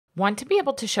Want to be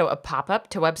able to show a pop-up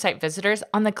to website visitors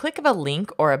on the click of a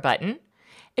link or a button?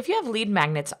 If you have lead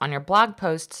magnets on your blog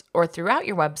posts or throughout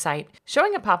your website,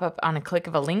 showing a pop-up on a click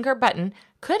of a link or button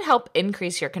could help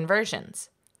increase your conversions.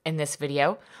 In this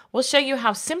video, we'll show you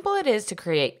how simple it is to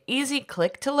create easy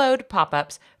click-to-load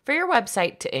pop-ups for your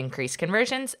website to increase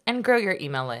conversions and grow your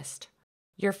email list.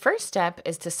 Your first step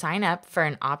is to sign up for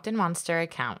an OptinMonster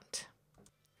account.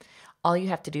 All you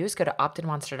have to do is go to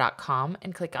OptinMonster.com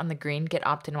and click on the green Get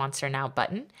OptinMonster Now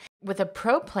button. With a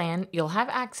pro plan, you'll have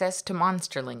access to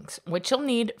MonsterLinks, which you'll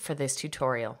need for this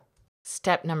tutorial.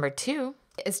 Step number 2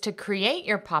 is to create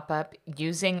your pop-up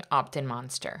using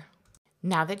OptinMonster.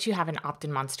 Now that you have an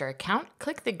OptinMonster account,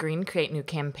 click the green Create New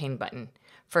Campaign button.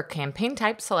 For campaign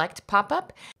type, select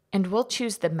Pop-up, and we'll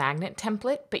choose the magnet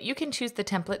template, but you can choose the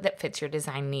template that fits your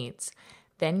design needs.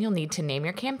 Then you'll need to name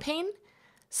your campaign,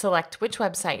 select which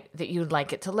website that you'd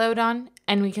like it to load on,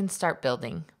 and we can start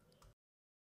building.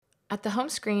 At the home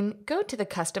screen, go to the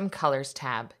Custom Colors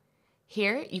tab.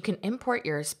 Here, you can import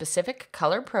your specific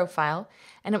color profile,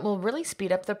 and it will really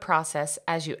speed up the process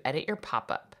as you edit your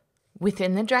pop-up.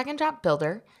 Within the drag and drop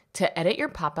builder, to edit your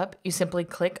pop-up, you simply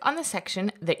click on the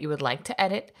section that you would like to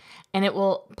edit, and it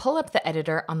will pull up the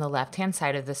editor on the left-hand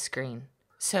side of the screen.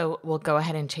 So we'll go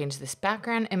ahead and change this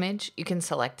background image. You can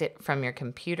select it from your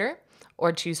computer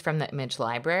or choose from the image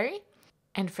library.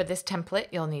 And for this template,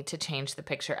 you'll need to change the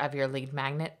picture of your lead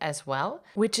magnet as well,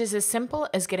 which is as simple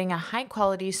as getting a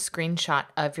high-quality screenshot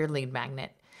of your lead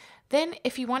magnet. Then,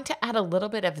 if you want to add a little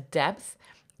bit of depth,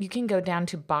 you can go down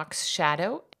to Box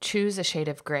Shadow, choose a shade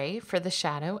of gray for the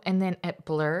shadow, and then at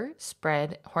Blur,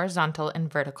 Spread, Horizontal,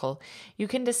 and Vertical, you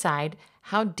can decide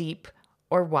how deep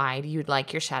or wide you'd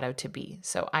like your shadow to be.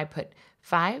 So I put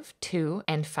 5, 2,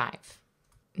 and 5.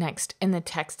 Next, in the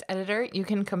text editor, you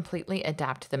can completely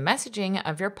adapt the messaging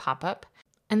of your pop-up,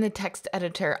 and the text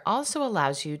editor also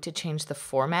allows you to change the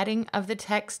formatting of the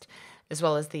text, as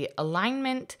well as the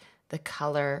alignment, the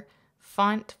color,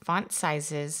 font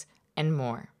sizes, and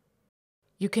more.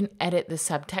 You can edit the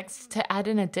subtext to add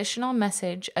an additional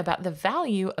message about the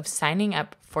value of signing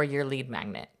up for your lead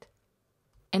magnet.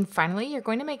 And finally, you're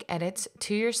going to make edits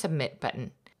to your Submit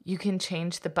button. You can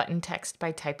change the button text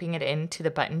by typing it into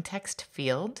the button text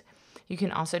field. You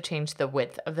can also change the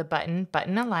width of the button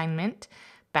alignment,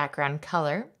 background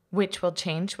color, which will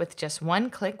change with just one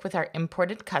click with our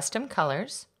imported custom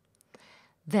colors.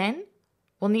 Then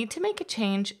we'll need to make a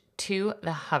change to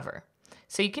the hover.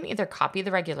 So you can either copy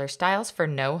the regular styles for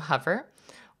no hover,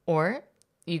 or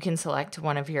you can select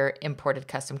one of your imported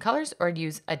custom colors or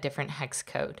use a different hex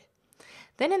code.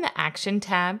 Then in the Action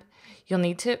tab, you'll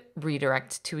need to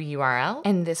redirect to a URL,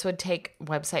 and this would take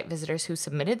website visitors who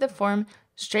submitted the form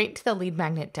straight to the lead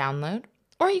magnet download,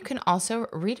 or you can also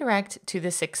redirect to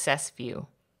the success view.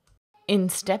 In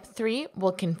step 3,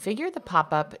 we'll configure the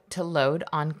pop-up to load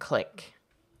on click.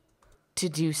 To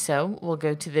do so, we'll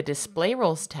go to the Display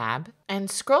Rules tab and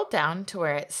scroll down to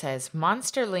where it says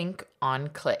Monster Link on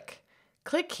click.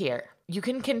 Click here. You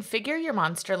can configure your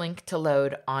Monster Link to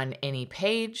load on any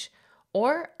page,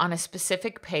 or on a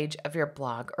specific page of your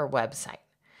blog or website.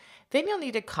 Then you'll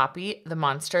need to copy the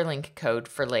Monster Link code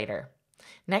for later.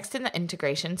 Next, in the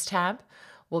Integrations tab,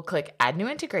 we'll click Add New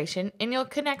Integration, and you'll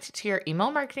connect to your email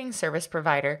marketing service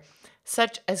provider,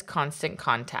 such as Constant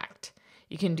Contact.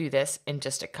 You can do this in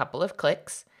just a couple of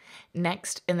clicks.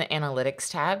 Next, in the Analytics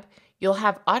tab, you'll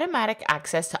have automatic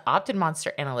access to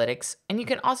OptinMonster Analytics, and you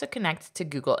can also connect to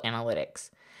Google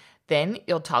Analytics. Then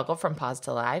you'll toggle from pause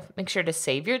to live, make sure to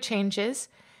save your changes,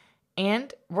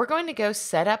 and we're going to go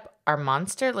set up our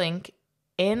Monster link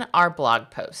in our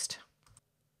blog post.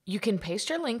 You can paste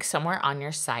your link somewhere on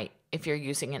your site. If you're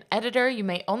using an editor, you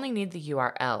may only need the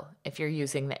URL. If you're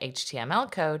using the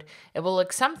HTML code, it will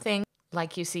look something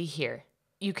like you see here.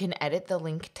 You can edit the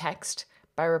link text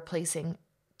by replacing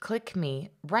 "click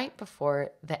me" right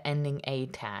before the ending A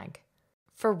tag.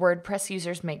 For WordPress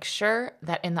users, make sure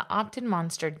that in the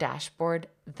OptinMonster dashboard,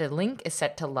 the link is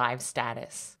set to live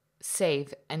status.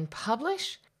 Save and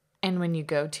publish, and when you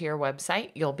go to your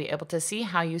website, you'll be able to see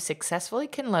how you successfully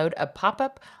can load a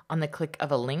pop-up on the click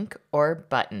of a link or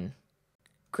button.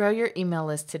 Grow your email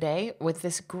list today with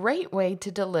this great way to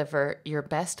deliver your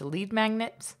best lead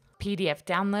magnets, PDF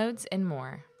downloads, and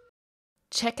more.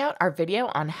 Check out our video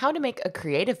on how to make a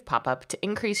creative pop-up to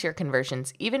increase your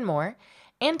conversions even more.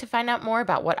 And to find out more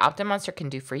about what OptinMonster can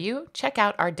do for you, check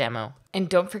out our demo. And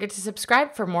don't forget to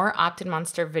subscribe for more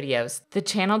OptinMonster videos, the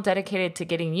channel dedicated to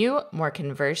getting you more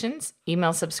conversions,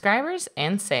 email subscribers,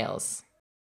 and sales.